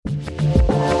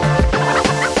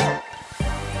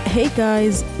Hey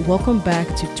guys, welcome back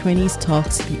to 20s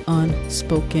Talks, the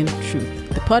Unspoken Truth,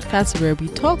 the podcast where we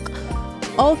talk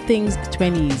all things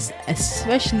 20s,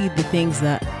 especially the things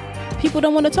that people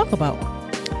don't want to talk about.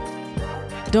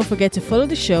 Don't forget to follow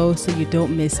the show so you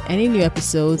don't miss any new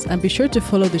episodes, and be sure to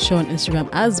follow the show on Instagram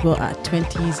as well at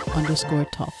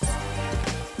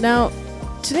 20s_talks. Now,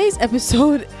 today's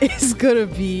episode is going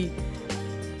to be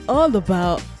all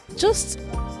about just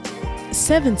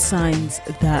 7 signs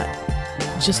that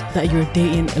you're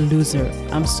dating a loser.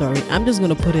 I'm sorry. I'm just going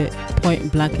to put it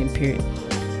point blank and period.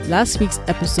 Last week's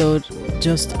episode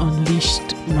just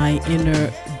unleashed my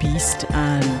inner beast,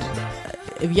 and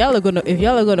if y'all are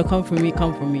gonna come for me,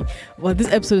 come for me. Well,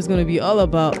 this episode is gonna be all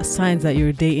about signs that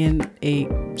you're dating a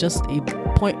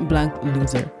point blank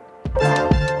loser.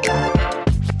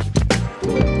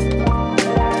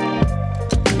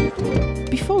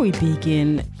 Before we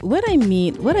begin, when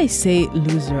I say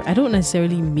loser, I don't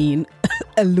necessarily mean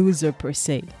a loser per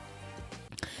se.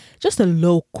 Just a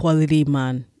low quality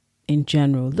man in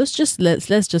general. Let's just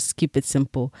keep it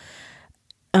simple.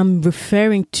 I'm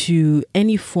referring to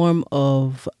any form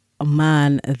of a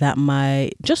man that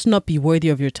might just not be worthy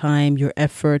of your time, your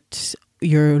effort,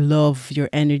 your love, your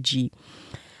energy.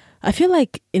 I feel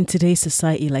like in today's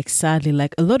society, like sadly,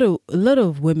 like a lot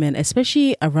of women,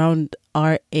 especially around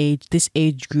our age, this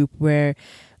age group where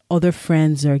other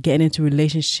friends are getting into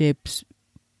relationships,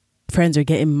 friends are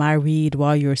getting married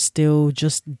while you're still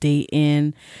just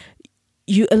dating.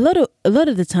 A lot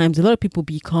of the times, a lot of people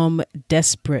become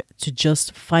desperate to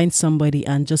just find somebody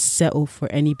and just settle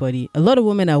for anybody. A lot of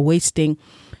women are wasting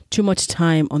too much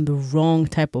time on the wrong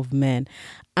type of men.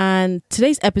 And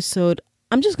today's episode,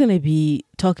 I'm just going to be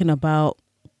talking about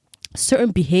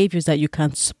certain behaviors that you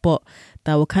can spot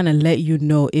that will kind of let you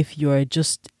know if you're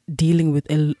just dealing with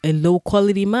a low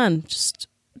quality man. Just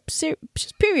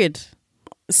period.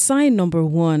 Sign number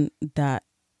 1 that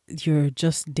you're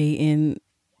just dating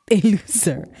a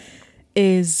loser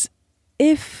is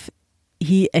if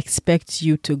he expects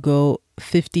you to go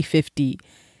 50-50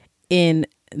 in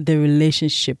the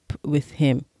relationship with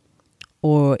him,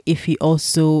 or if he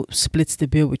also splits the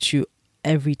bill with you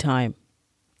every time.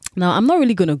 Now, I'm not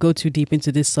really going to go too deep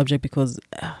into this subject because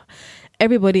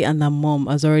everybody and their mom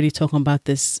has already talking about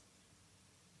this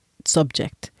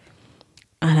subject,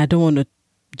 and I don't want to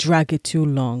drag it too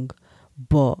long.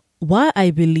 But why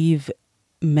I believe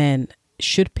men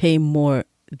should pay more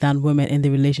than women in the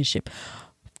relationship.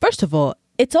 First of all,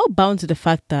 it's all bound to the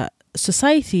fact that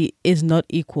society is not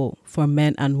equal for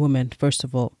men and women. First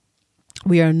of all,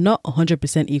 we are not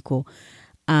 100% equal,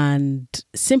 and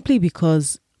simply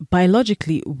because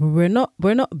biologically we're not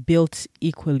built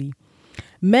equally.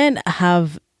 Men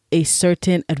have a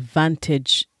certain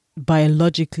advantage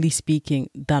biologically speaking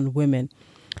than women.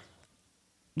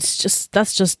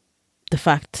 That's just the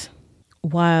fact.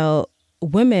 While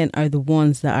women are the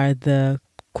ones that are the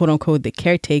quote unquote the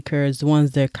caretakers, the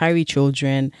ones that carry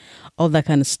children, all that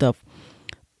kind of stuff.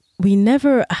 We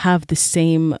never have the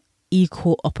same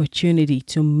equal opportunity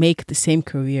to make the same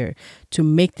career, to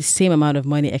make the same amount of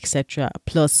money, etc.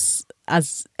 Plus,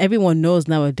 as everyone knows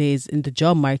nowadays in the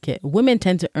job market, women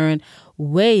tend to earn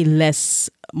way less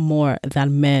more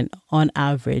than men on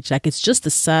average. Like, it's just a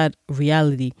sad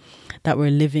reality that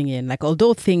we're living in. Like,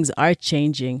 although things are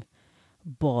changing,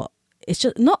 but it's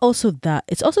just not also that.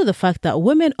 It's also the fact that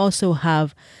women also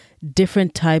have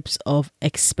different types of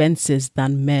expenses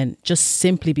than men, just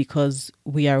simply because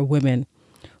we are women.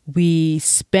 We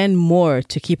spend more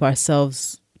to keep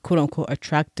ourselves, quote unquote,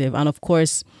 attractive. And of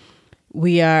course,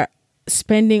 we are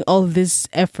spending all this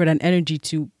effort and energy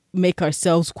to make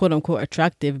ourselves, quote unquote,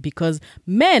 attractive because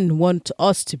men want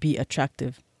us to be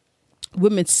attractive.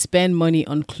 Women spend money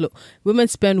on Women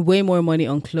spend way more money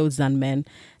on clothes than men.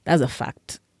 That's a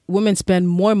fact. Women spend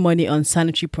more money on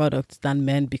sanitary products than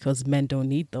men because men don't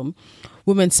need them.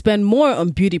 Women spend more on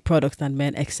beauty products than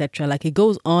men, etc. Like, it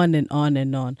goes on and on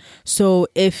and on. So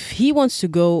if he wants to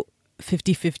go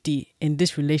 50-50 in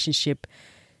this relationship,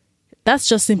 that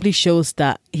just simply shows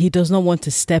that he does not want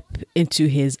to step into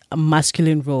his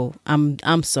masculine role.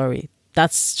 I'm sorry.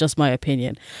 That's just my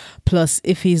opinion. Plus,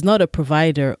 if he's not a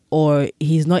provider or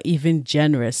he's not even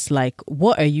generous, like,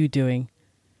 what are you doing?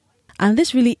 And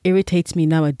this really irritates me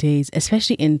nowadays,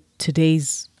 especially in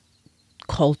today's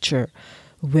culture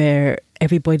where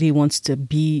everybody wants to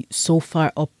be so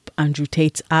far up Andrew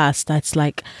Tate's ass. That's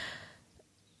like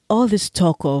all this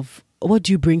talk of what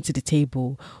do you bring to the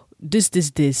table?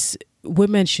 This.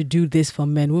 Women should do this for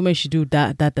men. Women should do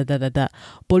that.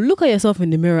 But look at yourself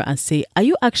in the mirror and say, are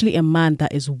you actually a man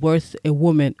that is worth a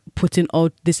woman putting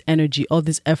all this energy, all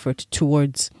this effort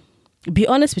towards? Be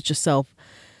honest with yourself.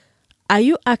 Are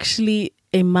you actually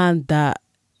a man that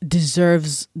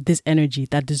deserves this energy,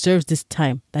 that deserves this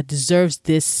time, that deserves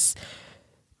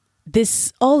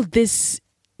all this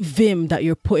vim that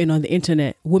you're putting on the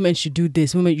internet. Women should do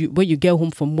this. When you get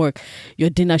home from work, your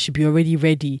dinner should be already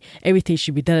ready. Everything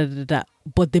should be da da da da.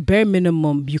 But the bare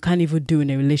minimum you can't even do in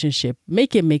a relationship.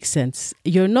 Make it make sense.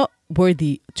 You're not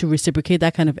worthy to reciprocate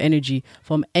that kind of energy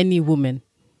from any woman.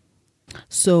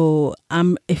 So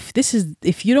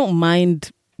if you don't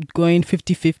mind going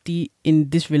 50-50 in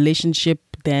this relationship,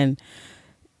 then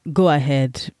go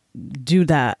ahead, do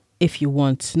that if you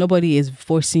want. Nobody is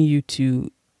forcing you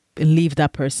to leave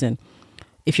that person.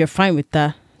 If you're fine with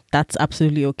that, that's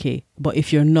absolutely okay. But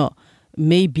if you're not,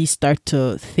 maybe start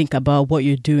to think about what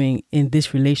you're doing in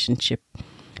this relationship,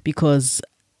 because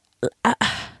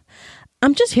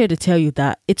I'm just here to tell you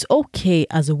that it's okay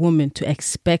as a woman to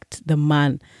expect the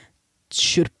man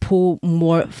should pull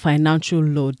more financial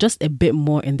load, just a bit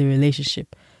more in the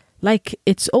relationship. Like,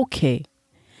 it's okay.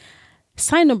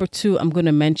 Sign number 2 I'm going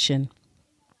to mention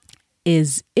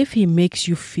is if he makes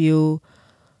you feel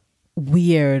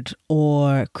weird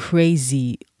or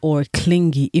crazy or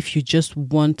clingy, if you just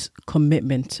want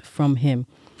commitment from him.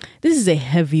 This is a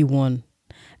heavy one.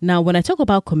 Now, when I talk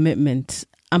about commitment,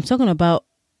 I'm talking about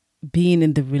being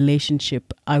in the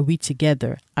relationship. Are we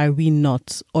together? Are we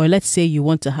not? Or let's say you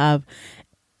want to have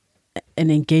an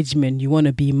engagement, you want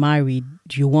to be married,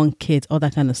 you want kids, all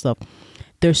that kind of stuff.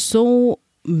 There's so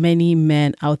many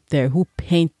men out there who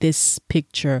paint this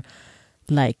picture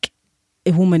like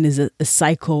a woman is a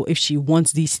psycho if she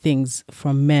wants these things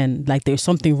from men. Like there's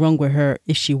something wrong with her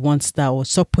if she wants that, or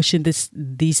stop pushing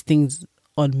these things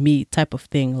on me type of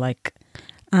thing. Like,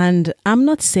 and I'm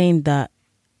not saying that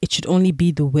it should only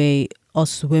be the way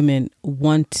us women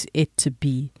want it to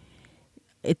be.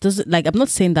 It doesn't, like, I'm not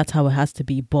saying that's how it has to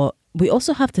be, but we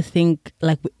also have to think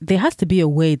like there has to be a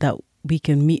way that we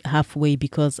can meet halfway,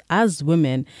 because as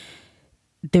women,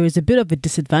 there is a bit of a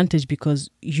disadvantage because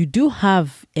you do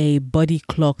have a body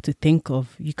clock to think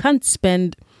of. You can't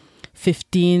spend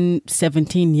 15,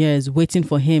 17 years waiting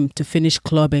for him to finish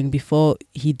clubbing before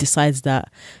he decides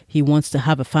that he wants to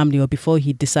have a family, or before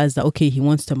he decides that, okay, he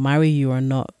wants to marry you or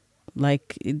not.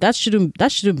 Like, that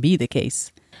shouldn't be the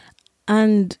case.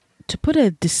 And to put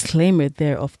a disclaimer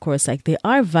there, of course, like there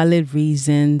are valid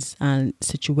reasons and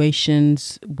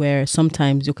situations where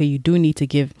sometimes, okay, you do need to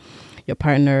give your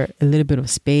partner a little bit of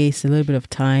space, a little bit of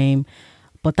time.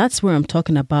 But that's where I'm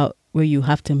talking about, where you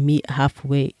have to meet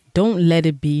halfway. Don't let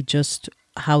it be just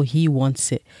how he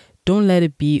wants it. Don't let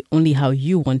it be only how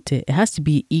you want it. It has to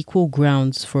be equal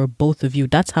grounds for both of you.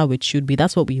 That's how it should be.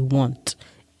 That's what we want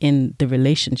in the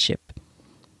relationship.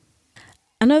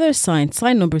 Another sign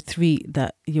number 3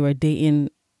 that you are dating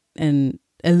and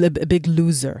a big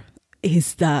loser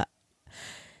is that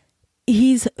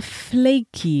he's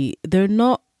flaky. They're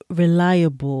not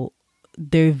reliable.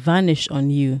 They vanish on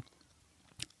you.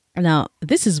 Now,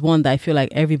 this is one that I feel like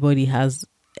everybody has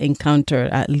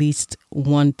encountered at least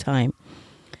one time.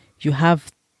 You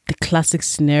have the classic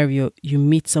scenario. You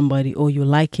meet somebody, or you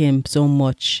like him so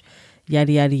much,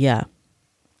 yada, yada, yada.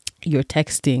 You're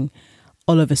texting.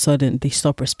 All of a sudden, they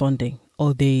stop responding,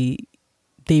 or they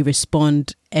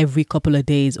respond every couple of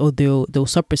days, or they'll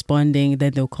stop responding,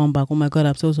 then they'll come back. Oh my God,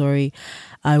 I'm so sorry,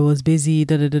 I was busy.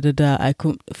 Da da da da da. I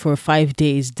couldn't for 5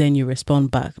 days. Then you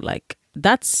respond back. Like,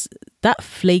 that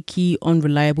flaky,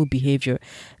 unreliable behavior.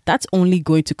 That's only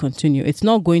going to continue. It's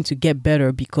not going to get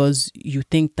better because you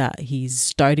think that he's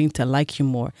starting to like you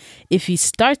more. If he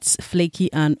starts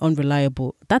flaky and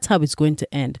unreliable, that's how it's going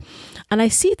to end. And I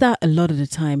see that a lot of the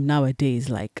time nowadays.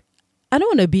 Like, I don't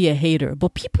want to be a hater,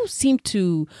 but people seem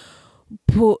to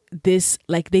put this,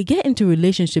 like, they get into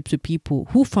relationships with people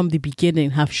who from the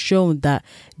beginning have shown that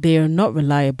they are not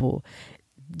reliable.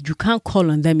 You can't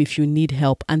call on them if you need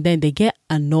help, and then they get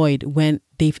annoyed when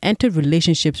they've entered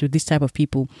relationships with this type of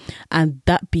people and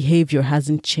that behavior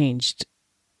hasn't changed.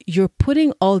 You're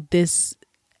putting all this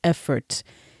effort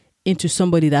into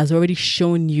somebody that's already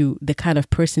shown you the kind of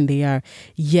person they are,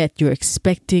 yet you're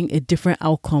expecting a different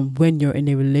outcome when you're in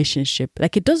a relationship.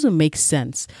 Like, it doesn't make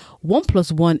sense. 1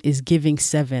 + 1 is giving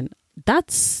 7.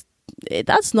 That's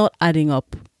not adding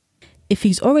up. If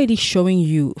he's already showing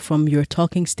you from your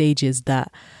talking stages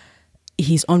that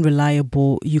he's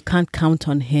unreliable, you can't count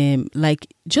on him,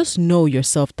 like, just know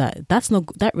yourself that that's not,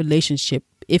 that relationship,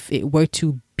 if it were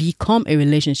to become a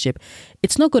relationship,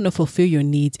 it's not going to fulfill your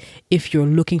needs if you're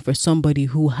looking for somebody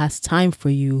who has time for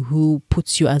you, who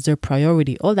puts you as their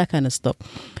priority, all that kind of stuff.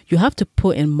 You have to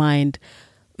put in mind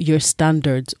your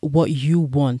standards, what you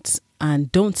want,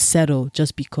 and don't settle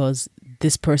just because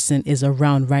this person is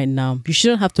around right now. You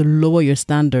shouldn't have to lower your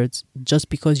standards just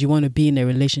because you want to be in a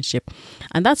relationship.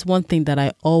 And that's one thing that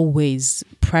I always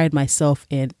pride myself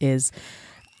in is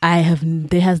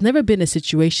there has never been a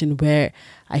situation where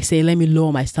I say, let me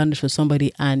lower my standards for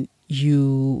somebody and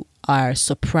you are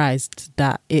surprised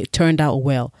that it turned out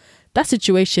well. That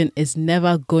situation is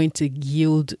never going to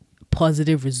yield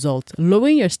positive results.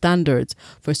 Lowering your standards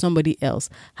for somebody else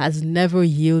has never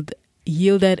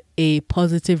yielded a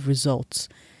positive result,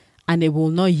 and it will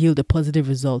not yield a positive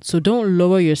result. So don't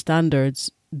lower your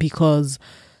standards because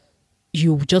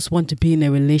you just want to be in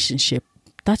a relationship.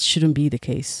 That shouldn't be the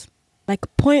case. Like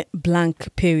point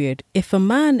blank period. If a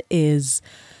man is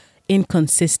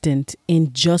inconsistent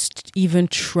in just even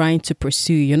trying to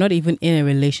pursue you, you're not even in a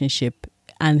relationship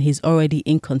and he's already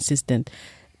inconsistent,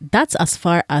 that's as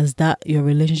far as that your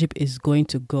relationship is going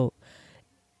to go.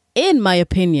 In my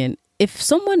opinion, if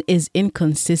someone is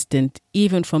inconsistent,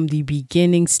 even from the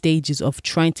beginning stages of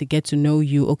trying to get to know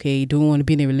you, okay, you don't want to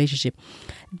be in a relationship,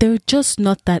 they're just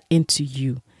not that into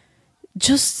you.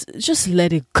 Just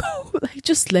let it go. Like,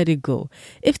 just let it go.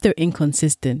 If they're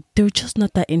inconsistent, they're just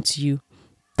not that into you.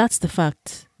 That's the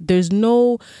fact.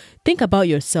 Think about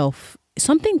yourself.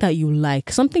 Something that you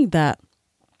like, something that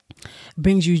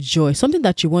brings you joy, something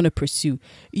that you want to pursue,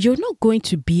 you're not going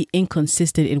to be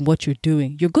inconsistent in what you're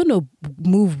doing. You're going to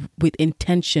move with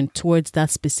intention towards that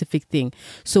specific thing.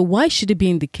 So why should it be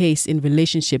in the case in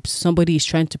relationships, somebody is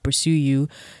trying to pursue you,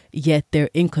 yet they're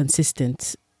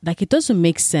inconsistent? Like, it doesn't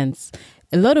make sense.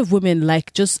 A lot of women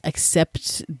just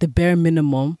accept the bare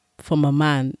minimum from a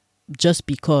man just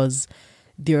because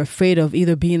they're afraid of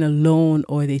either being alone,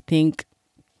 or they think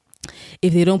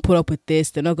if they don't put up with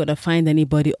this, they're not going to find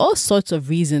anybody. All sorts of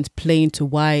reasons play into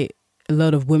why a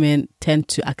lot of women tend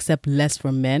to accept less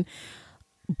from men.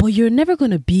 But you're never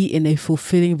going to be in a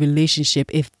fulfilling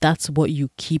relationship if that's what you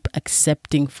keep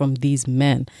accepting from these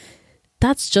men.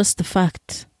 That's just the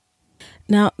fact.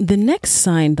 Now, the next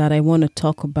sign that I want to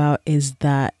talk about is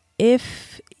that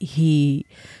if he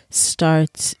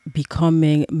starts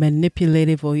becoming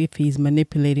manipulative, or if he's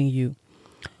manipulating you.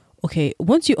 Okay,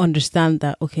 once you understand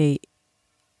that, okay,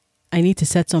 I need to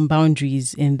set some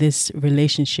boundaries in this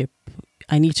relationship.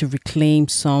 I need to reclaim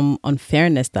some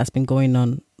unfairness that's been going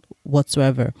on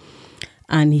whatsoever.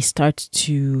 And he starts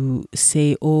to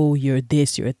say, oh, you're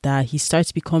this, you're that. He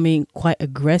starts becoming quite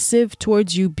aggressive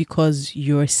towards you because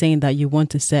you're saying that you want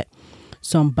to set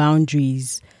some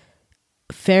boundaries,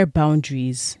 fair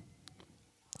boundaries.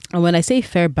 And when I say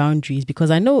fair boundaries,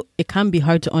 because I know it can be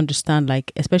hard to understand,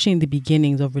 like, especially in the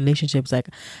beginnings of relationships, like,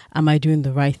 am I doing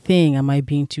the right thing? Am I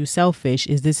being too selfish?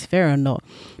 Is this fair or not?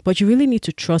 But you really need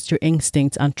to trust your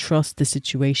instincts and trust the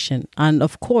situation. And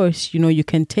of course, you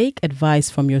can take advice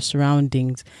from your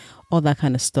surroundings, all that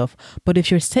kind of stuff. But if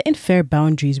you're setting fair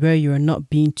boundaries where you're not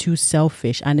being too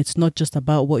selfish and it's not just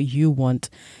about what you want,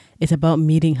 it's about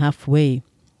meeting halfway.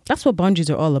 That's what boundaries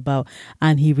are all about.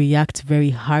 And he reacts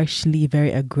very harshly,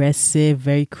 very aggressive,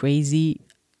 very crazy.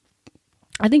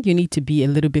 I think you need to be a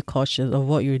little bit cautious of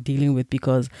what you're dealing with,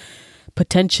 because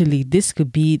potentially this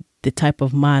could be the type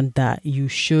of man that you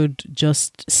should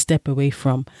just step away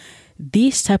from.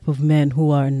 These type of men who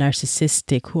are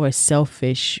narcissistic, who are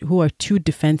selfish, who are too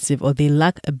defensive, or they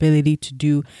lack ability to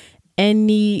do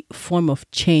any form of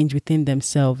change within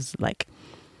themselves, like,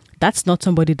 that's not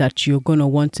somebody that you're going to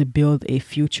want to build a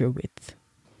future with.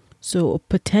 So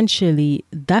potentially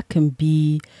that can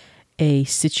be a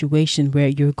situation where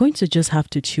you're going to just have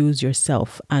to choose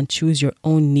yourself and choose your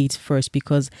own needs first,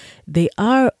 because they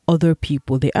are other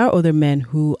people, they are other men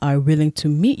who are willing to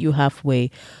meet you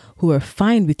halfway, who are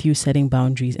fine with you setting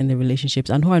boundaries in the relationships,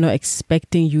 and who are not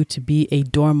expecting you to be a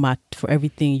doormat for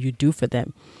everything you do for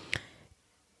them.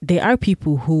 They are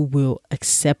people who will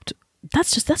accept.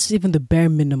 That's even the bare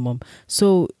minimum.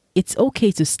 So it's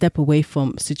okay to step away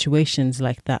from situations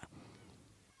like that.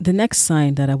 The next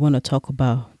sign that I want to talk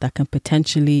about that can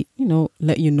potentially,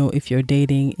 let you know if you're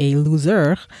dating a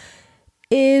loser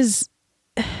is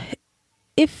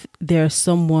if there's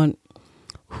someone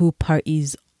who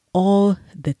parties all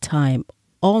the time,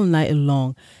 all night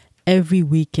long, every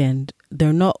weekend.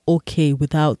 They're not okay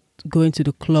without going to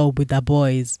the club with their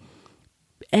boys.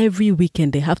 Every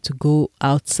weekend they have to go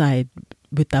outside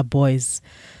with their boys.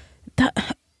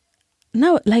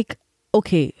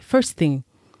 Okay, first thing,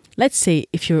 let's say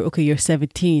if you're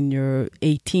 17, you're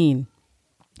 18.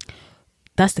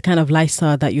 That's the kind of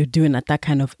lifestyle that you're doing at that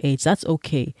kind of age. That's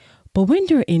okay. But when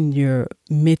you're in your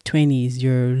mid-20s,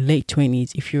 your late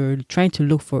 20s, if you're trying to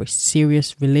look for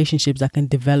serious relationships that can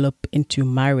develop into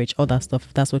marriage, all that stuff,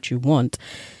 if that's what you want,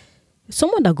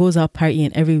 someone that goes out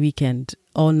partying every weekend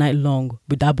all night long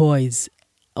with their boys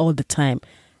all the time,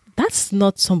 that's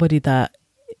not somebody that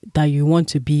you want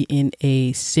to be in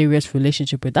a serious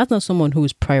relationship with. That's not someone who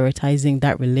is prioritizing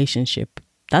that relationship.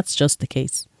 That's just the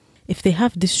case. If they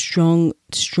have this strong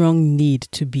need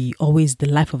to be always the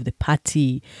life of the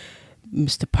party,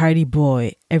 Mr. Party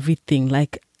Boy, everything,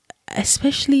 like,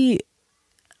 especially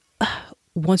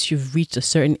once you've reached a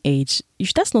certain age,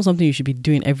 that's not something you should be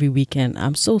doing every weekend.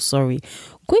 I'm so sorry.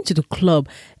 Going to the club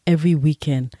every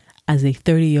weekend as a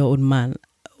 30-year-old man,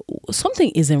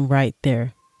 something isn't right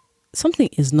there. Something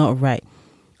is not right.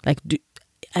 Like,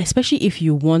 especially if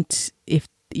you want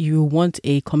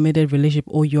a committed relationship,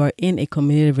 or you are in a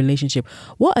committed relationship,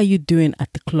 what are you doing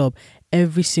at the club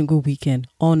every single weekend,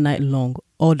 all night long,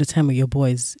 all the time with your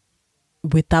boys,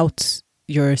 without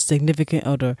your significant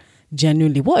other?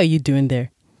 Genuinely, what are you doing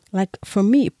there? Like, for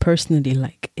me personally,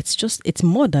 like, it's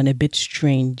more than a bit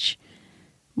strange.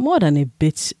 More than a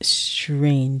bit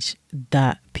strange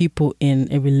that people in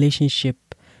a relationship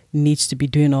needs to be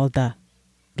doing all that.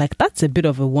 Like, that's a bit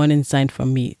of a warning sign for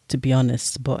me, to be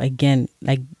honest. But again,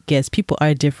 I guess people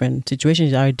are different.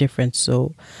 Situations are different.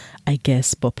 So I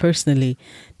guess, but personally,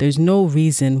 there's no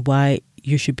reason why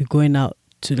you should be going out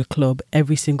to the club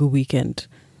every single weekend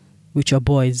with your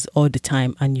boys all the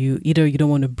time, and you don't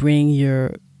want to bring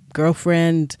your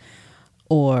girlfriend,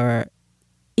 or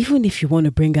even if you want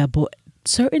to bring her, but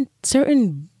certain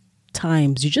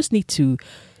times you just need to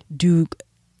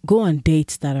go on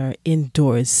dates that are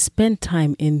indoors, spend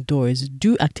time indoors,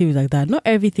 do activities like that. Not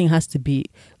everything has to be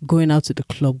going out to the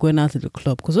club,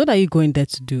 because what are you going there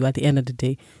to do at the end of the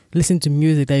day? Listen to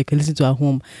music that you can listen to at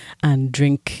home and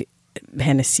drink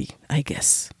Hennessy, I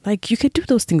guess. Like, you could do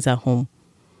those things at home.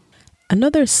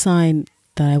 Another sign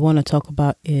that I want to talk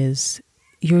about is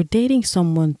you're dating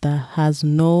someone that has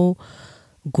no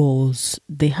goals.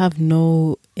 They have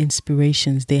no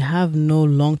inspirations. They have no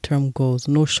long-term goals,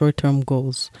 no short-term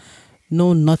goals,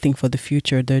 no nothing for the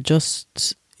future. They're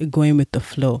just going with the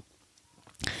flow.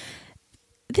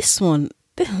 This one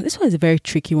is a very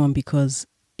tricky one, because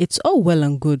it's all well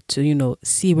and good to,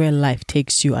 see where life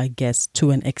takes you, I guess,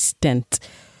 to an extent.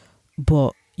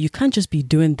 But you can't just be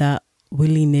doing that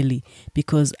willy-nilly,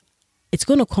 because it's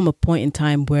going to come a point in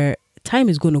time where time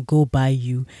is going to go by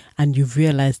you and you've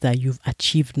realized that you've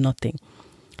achieved nothing.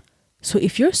 So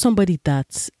if you're somebody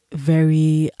that's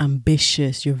very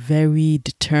ambitious, you're very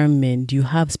determined, you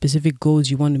have specific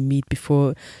goals you want to meet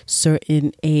before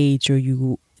certain age, or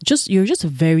you're just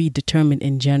very determined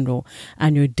in general,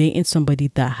 and you're dating somebody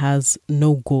that has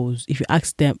no goals. If you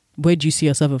ask them, where do you see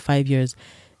yourself in 5 years?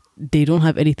 They don't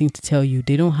have anything to tell you.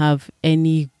 They don't have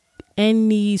any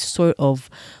sort of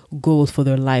goals for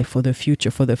their life, for their future,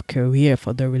 for their career,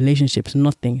 for their relationships,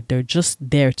 nothing. They're just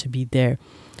there to be there.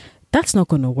 That's not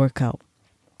going to work out.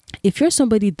 If you're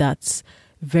somebody that's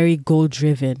very goal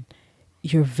driven,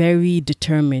 you're very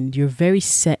determined, you're very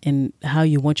set in how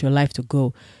you want your life to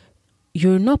go,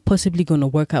 you're not possibly going to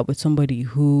work out with somebody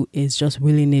who is just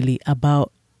willy-nilly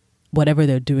about whatever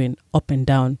they're doing, up and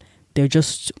down. They're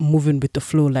just moving with the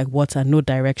flow like water, no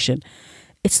direction.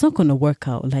 It's not going to work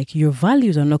out. Like, your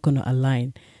values are not going to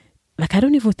align. Like, I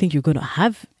don't even think you're going to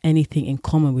have anything in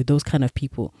common with those kind of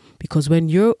people, because when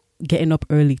you're getting up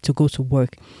early to go to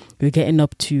work, you're getting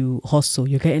up to hustle,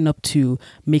 you're getting up to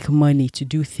make money, to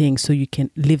do things so you can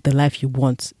live the life you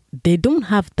want. They don't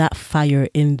have that fire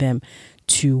in them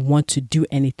to want to do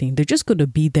anything. They're just going to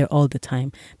be there all the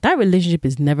time. That relationship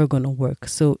is never going to work.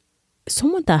 So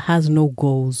someone that has no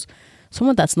goals,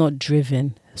 someone that's not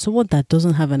driven, someone that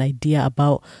doesn't have an idea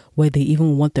about where they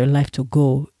even want their life to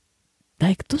go,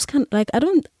 like, those kind, like, I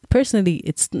don't personally,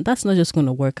 that's not just going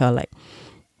to work out. Like,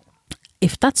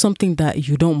 if that's something that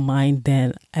you don't mind,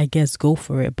 then I guess go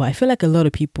for it. But I feel like a lot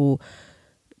of people,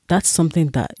 that's something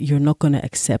that you're not going to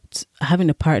accept, having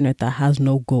a partner that has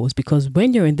no goals. Because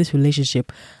when you're in this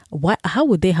relationship, how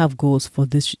would they have goals for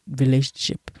this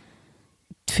relationship?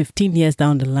 15 years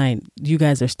down the line, you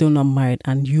guys are still not married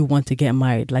and you want to get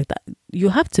married like that. You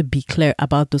have to be clear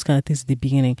about those kind of things at the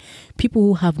beginning. People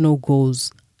who have no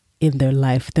goals in their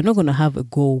life, they're not going to have a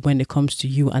goal when it comes to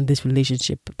you and this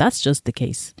relationship. That's just the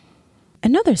case.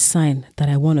 Another sign that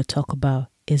I want to talk about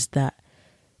is that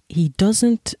he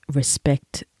doesn't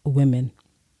respect women.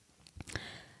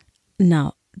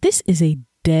 Now, this is a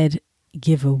dead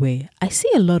giveaway. I see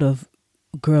a lot of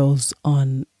girls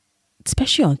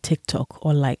especially on TikTok,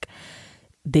 or like,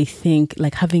 they think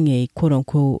like having a quote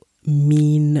unquote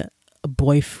mean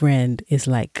boyfriend is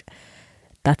like,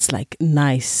 that's like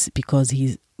nice because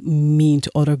he's mean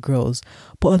to other girls.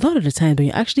 But a lot of the time, when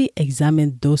you actually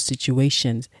examine those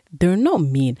situations, they're not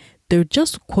mean. They're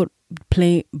just quote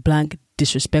plain blank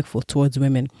disrespectful towards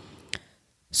women.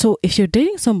 So if you're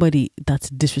dating somebody that's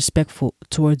disrespectful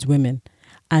towards women,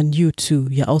 and you too,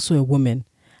 you're also a woman,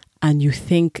 and you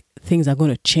think things are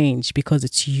going to change because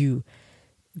it's you,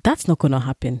 that's not going to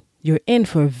happen. You're in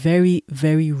for a very,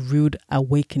 very rude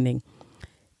awakening.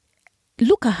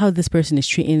 Look at how this person is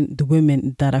treating the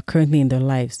women that are currently in their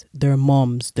lives, their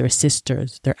moms, their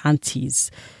sisters, their aunties,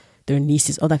 their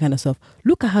nieces, all that kind of stuff.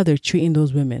 Look at how they're treating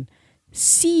those women.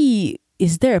 See,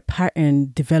 is there a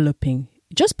pattern developing?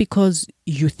 Just because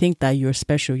you think that you're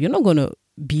special, you're not going to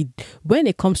be, when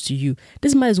it comes to you,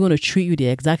 this man is going to treat you the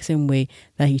exact same way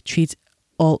that he treats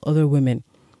all other women.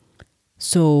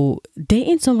 So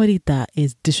dating somebody that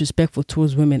is disrespectful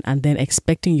towards women and then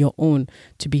expecting your own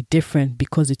to be different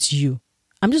because it's you,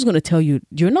 I'm just going to tell you,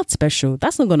 you're not special.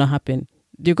 That's not going to happen.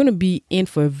 You're going to be in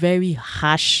for a very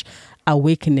harsh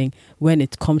awakening when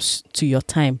it comes to your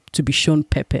time to be shown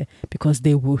pepper, because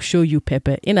they will show you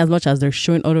pepper. In as much as they're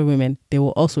showing other women, they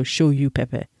will also show you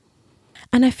pepper.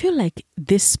 And I feel like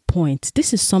this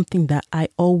is something that I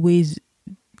always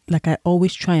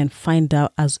try and find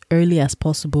out as early as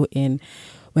possible in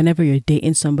whenever you're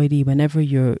dating somebody, whenever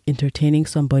you're entertaining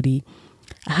somebody.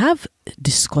 Have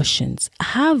discussions,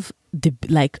 have the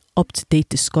up-to-date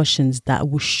discussions that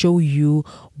will show you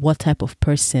what type of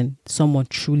person someone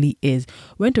truly is.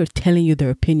 When they're telling you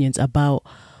their opinions about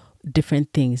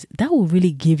different things, that will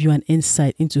really give you an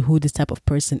insight into who this type of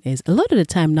person is. A lot of the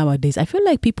time nowadays, I feel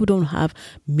like people don't have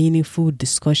meaningful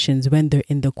discussions when they're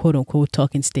in the quote-unquote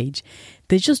talking stage.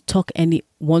 They just talk any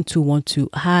one, two.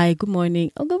 Hi, good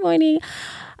morning. Oh, good morning.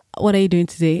 What are you doing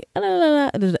today?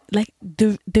 Like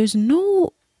there's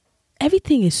no,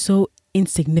 everything is so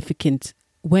insignificant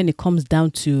when it comes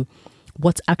down to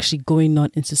what's actually going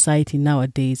on in society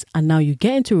nowadays. And now you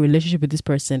get into a relationship with this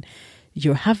person,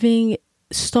 you're having,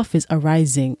 stuff is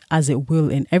arising as it will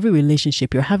in every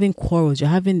relationship. You're having quarrels, you're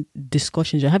having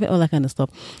discussions, you're having all that kind of stuff.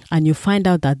 And you find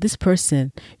out that this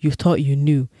person you thought you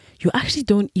knew, you actually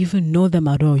don't even know them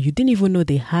at all. You didn't even know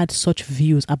they had such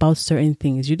views about certain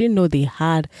things. You didn't know they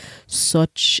had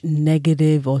such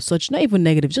negative or such, not even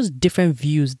negative, just different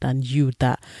views than you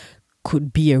that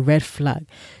could be a red flag.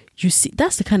 You see,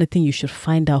 that's the kind of thing you should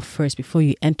find out first before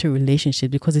you enter a relationship,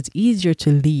 because it's easier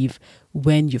to leave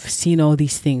when you've seen all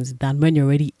these things than when you're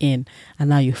already in and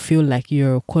now you feel like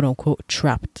you're quote unquote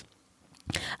trapped.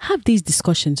 Have these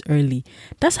discussions early.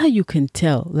 That's how you can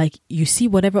tell. Like, you see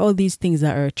whatever, all these things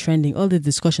that are trending, all the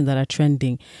discussions that are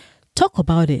trending, talk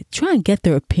about it. Try and get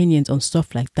their opinions on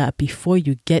stuff like that before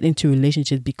you get into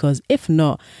relationships, because if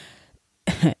not,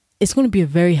 it's going to be a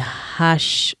very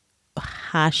harsh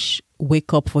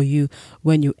wake up for you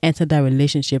when you enter that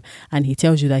relationship and he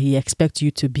tells you that he expects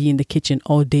you to be in the kitchen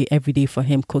all day, every day for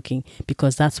him cooking,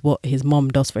 because that's what his mom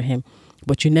does for him.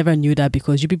 But you never knew that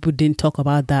because you people didn't talk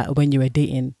about that when you were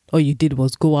dating. All you did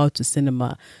was go out to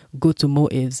cinema, go to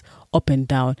motives, up and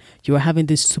down. You were having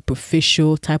this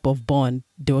superficial type of bond.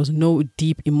 There was no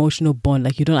deep emotional bond.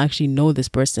 Like, you don't actually know this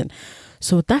person.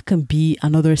 So that can be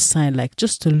another sign, like,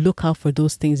 just to look out for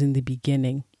those things in the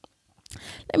beginning.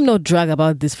 Let me not drag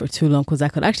about this for too long, because I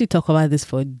could actually talk about this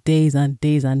for days and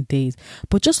days and days.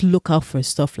 But just look out for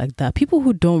stuff like that. People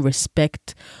who don't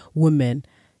respect women,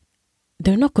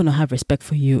 they're not going to have respect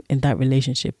for you in that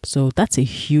relationship. So that's a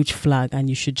huge flag, and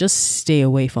you should just stay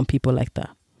away from people like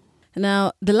that.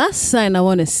 Now, the last sign I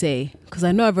want to say, because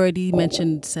I know I've already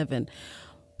mentioned 7,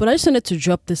 but I just wanted to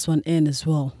drop this one in as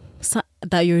well,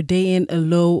 that you're dating a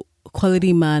low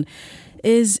quality man,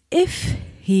 is if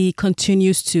he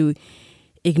continues to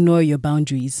ignore your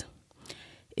boundaries.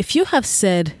 If you have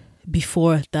said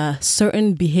before that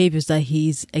certain behaviors that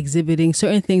he's exhibiting,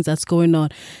 certain things that's going on,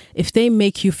 if they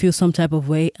make you feel some type of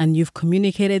way and you've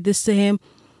communicated this to him,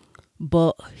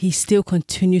 but he still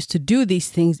continues to do these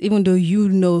things, even though you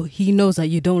know he knows that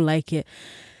you don't like it,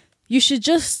 you should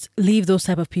just leave those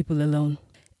type of people alone.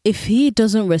 If he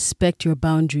doesn't respect your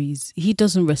boundaries, he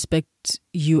doesn't respect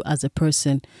you as a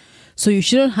person. So you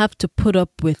shouldn't have to put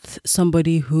up with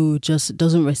somebody who just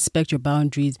doesn't respect your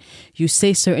boundaries. You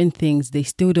say certain things, they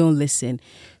still don't listen.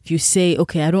 If you say,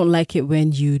 okay, I don't like it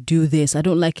when you do this, I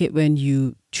don't like it when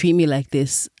you treat me like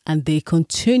this, and they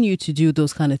continue to do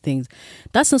those kind of things,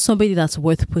 that's not somebody that's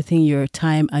worth putting your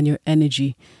time and your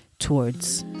energy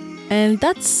towards. And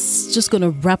that's just going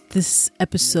to wrap this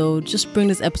episode, just bring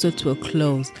this episode to a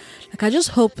close. Like, I just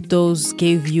hope those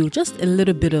gave you just a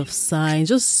little bit of signs,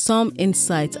 just some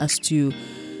insights as to,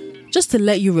 just to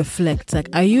let you reflect. Like,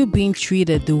 are you being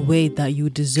treated the way that you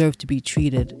deserve to be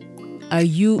treated? Are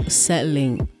you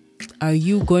settling? Are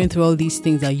you going through all these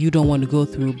things that you don't want to go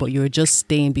through, but you're just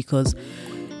staying because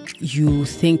you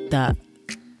think that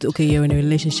okay, you're in a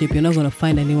relationship, you're not going to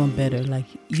find anyone better. Like,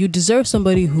 you deserve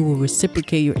somebody who will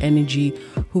reciprocate your energy,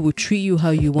 who will treat you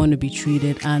how you want to be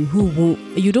treated, and who won't.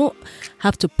 You don't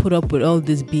have to put up with all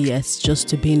this BS just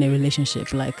to be in a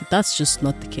relationship. Like, that's just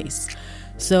not the case.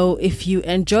 So if you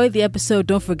enjoyed the episode,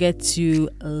 don't forget to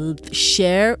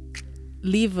share,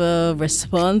 leave a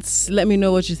response, let me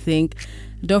know what you think.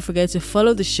 Don't forget to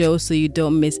follow the show so you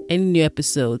don't miss any new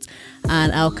episodes.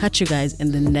 And I'll catch you guys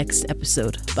in the next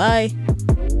episode. Bye.